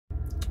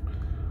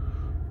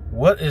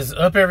What is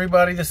up,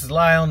 everybody? This is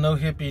Lyle, No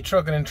Hippie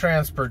Trucking and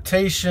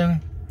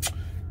Transportation,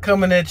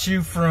 coming at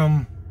you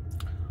from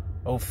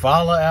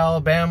Eufaula,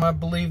 Alabama. I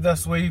believe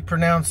that's the way you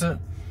pronounce it.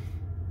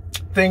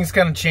 Things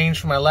kind of changed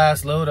from my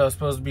last load. I was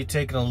supposed to be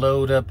taking a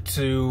load up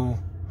to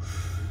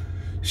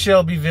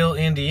Shelbyville,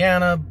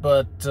 Indiana,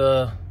 but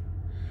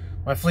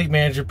my fleet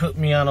manager put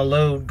me on a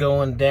load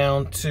going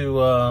down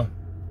to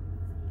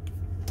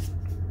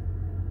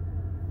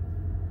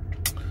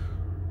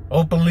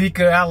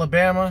Opelika,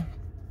 Alabama.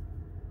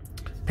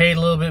 Paid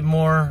a little bit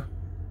more.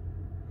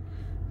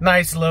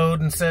 Nice load,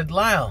 and said,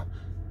 Lyle,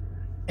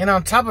 and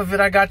on top of it,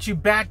 I got you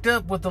backed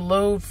up with the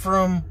load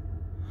from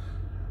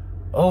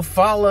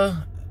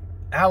Eufaula,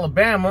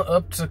 Alabama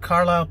up to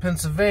Carlisle,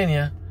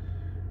 Pennsylvania,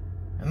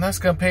 and that's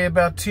gonna pay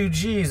about 2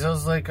 G's. I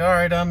was like, all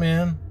right, I'm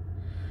in.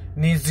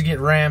 Needs to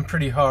get rammed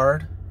pretty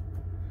hard.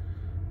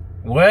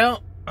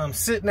 Well, I'm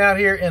sitting out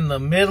here in the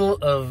middle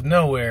of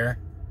nowhere.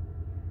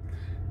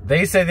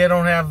 They say they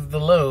don't have the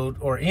load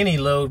or any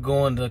load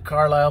going to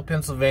Carlisle,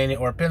 Pennsylvania,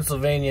 or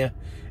Pennsylvania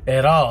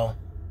at all.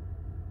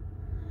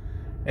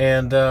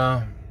 And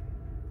they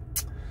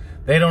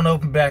don't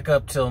open back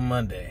up till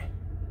Monday.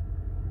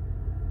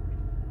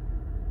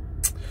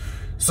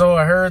 So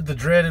I heard the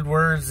dreaded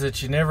words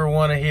that you never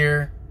want to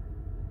hear.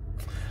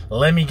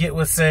 Let me get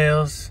with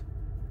sales.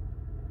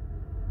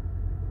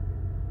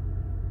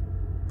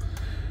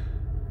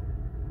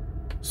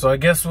 So I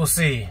guess we'll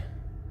see.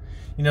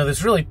 You know,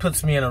 this really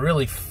puts me in a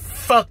really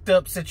fucked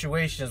up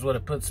situation is what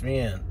it puts me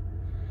in.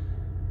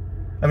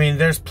 I mean,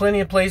 there's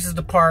plenty of places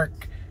to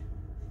park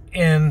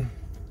in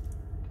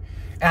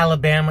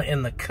Alabama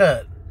in the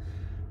cut.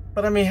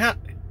 But I mean, how,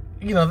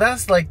 you know,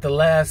 that's like the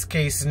last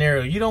case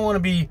scenario. You don't want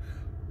to be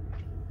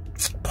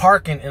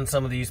parking in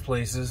some of these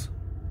places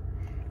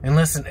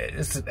unless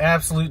it's an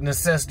absolute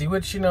necessity,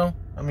 which, you know,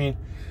 I mean,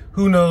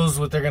 who knows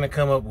what they're going to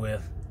come up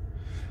with.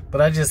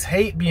 But I just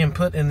hate being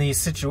put in these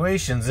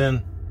situations.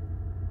 And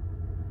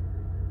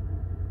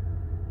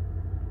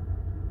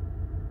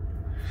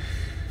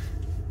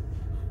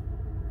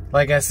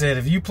like I said,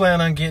 if you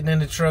plan on getting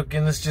into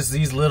trucking, it's just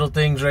these little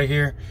things right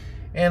here.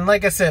 And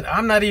like I said,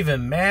 I'm not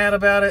even mad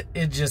about it.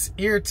 It just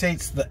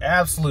irritates the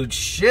absolute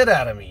shit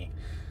out of me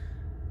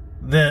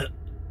that,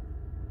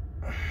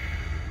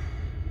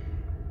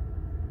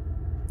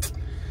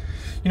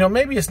 you know,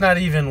 maybe it's not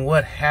even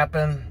what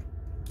happened.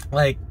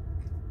 Like,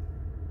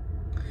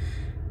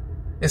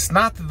 it's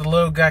not that the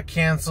load got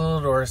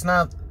canceled, or it's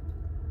not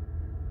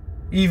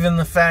even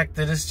the fact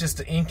that it's just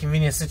an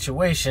inconvenient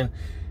situation.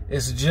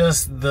 It's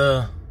just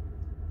the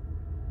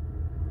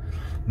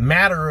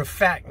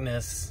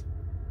matter-of-factness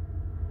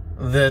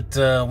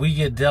that we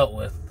get dealt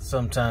with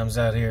sometimes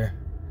out here.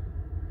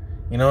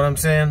 You know what I'm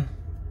saying?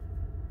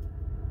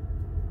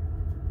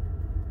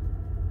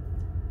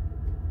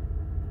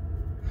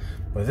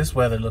 Well, this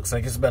weather looks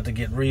like it's about to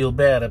get real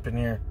bad up in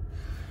here.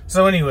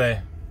 So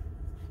anyway,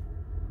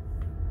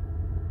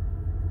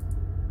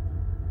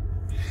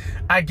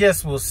 I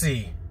guess we'll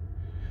see.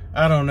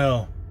 I don't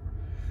know.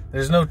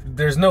 There's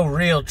no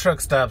real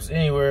truck stops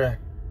anywhere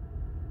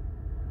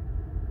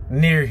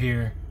near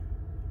here.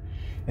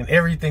 And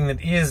everything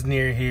that is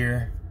near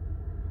here,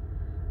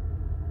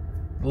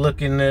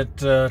 looking at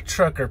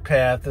Trucker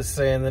Path, is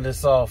saying that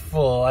it's all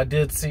full. I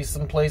did see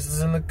some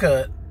places in the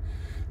cut.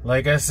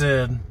 Like I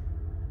said,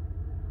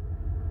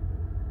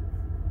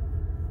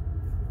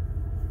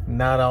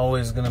 not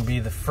always going to be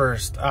the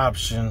first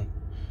option.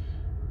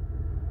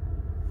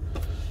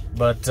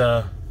 But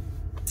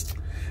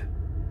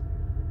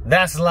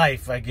that's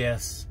life, I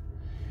guess.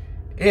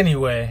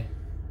 Anyway,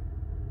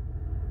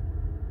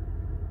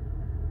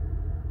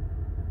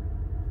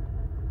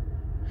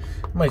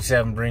 I might just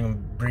have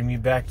them bring me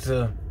back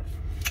to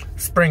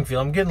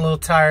Springfield. I'm getting a little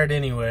tired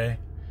anyway.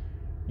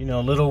 You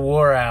know, a little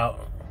wore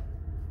out.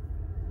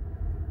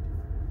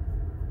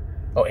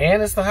 Oh,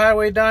 and it's the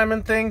Highway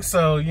Diamond thing,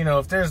 so, you know,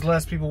 if there's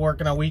less people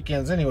working on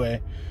weekends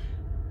anyway.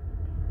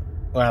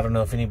 Well, I don't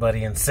know if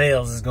anybody in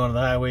sales is going to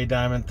the Highway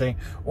Diamond thing.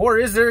 Or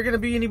is there going to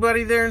be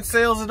anybody there in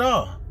sales at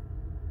all?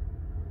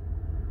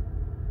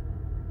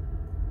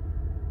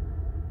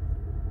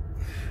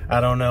 I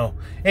don't know.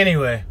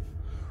 Anyway,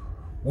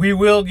 we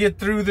will get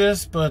through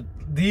this, but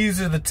these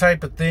are the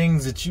type of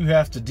things that you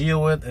have to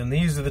deal with. And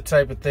these are the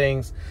type of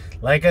things,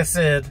 like I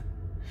said,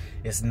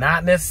 it's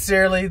not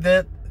necessarily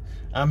that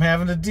I'm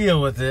having to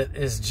deal with it.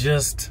 It's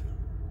just,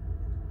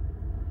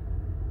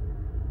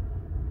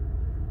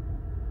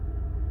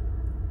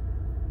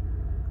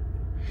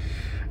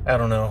 I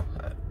don't know.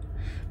 I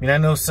mean, I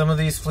know some of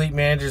these fleet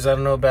managers, I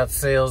don't know about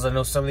sales. I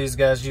know some of these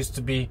guys used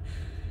to be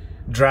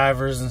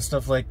drivers and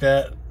stuff like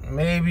that.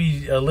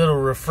 Maybe a little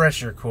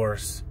refresher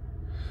course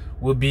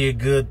would be a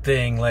good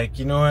thing. Like,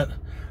 you know what?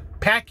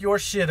 Pack your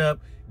shit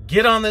up,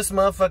 get on this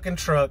motherfucking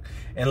truck,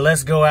 and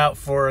let's go out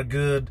for a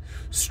good,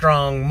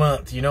 strong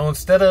month. You know,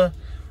 instead of,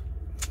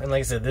 and like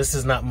I said, this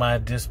is not my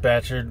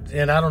dispatcher,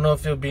 and I don't know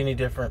if it would be any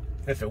different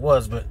if it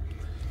was, but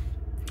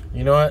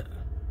you know what?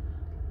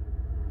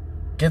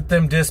 Get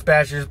them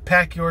dispatchers,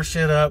 pack your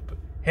shit up,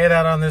 head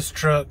out on this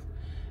truck,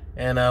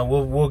 and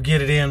we'll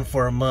get it in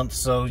for a month,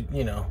 so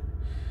you know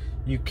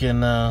you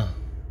can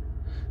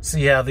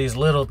see how these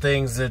little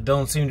things that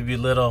don't seem to be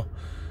little,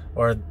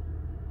 or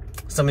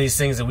some of these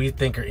things that we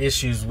think are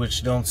issues,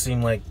 which don't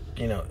seem like,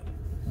 you know,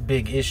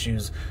 big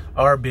issues,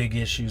 are big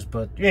issues.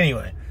 But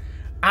anyway,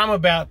 I'm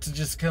about to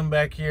just come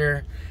back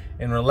here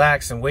and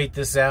relax and wait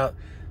this out.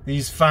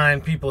 These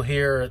fine people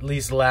here at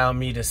least allow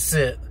me to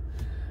sit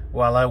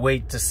while I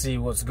wait to see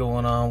what's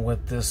going on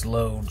with this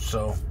load.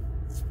 So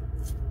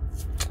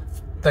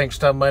thanks for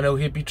stopping by No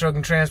Hippie Truck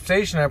and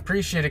Transportation. I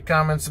appreciate it.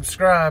 Comment,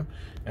 subscribe,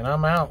 and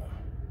I'm out.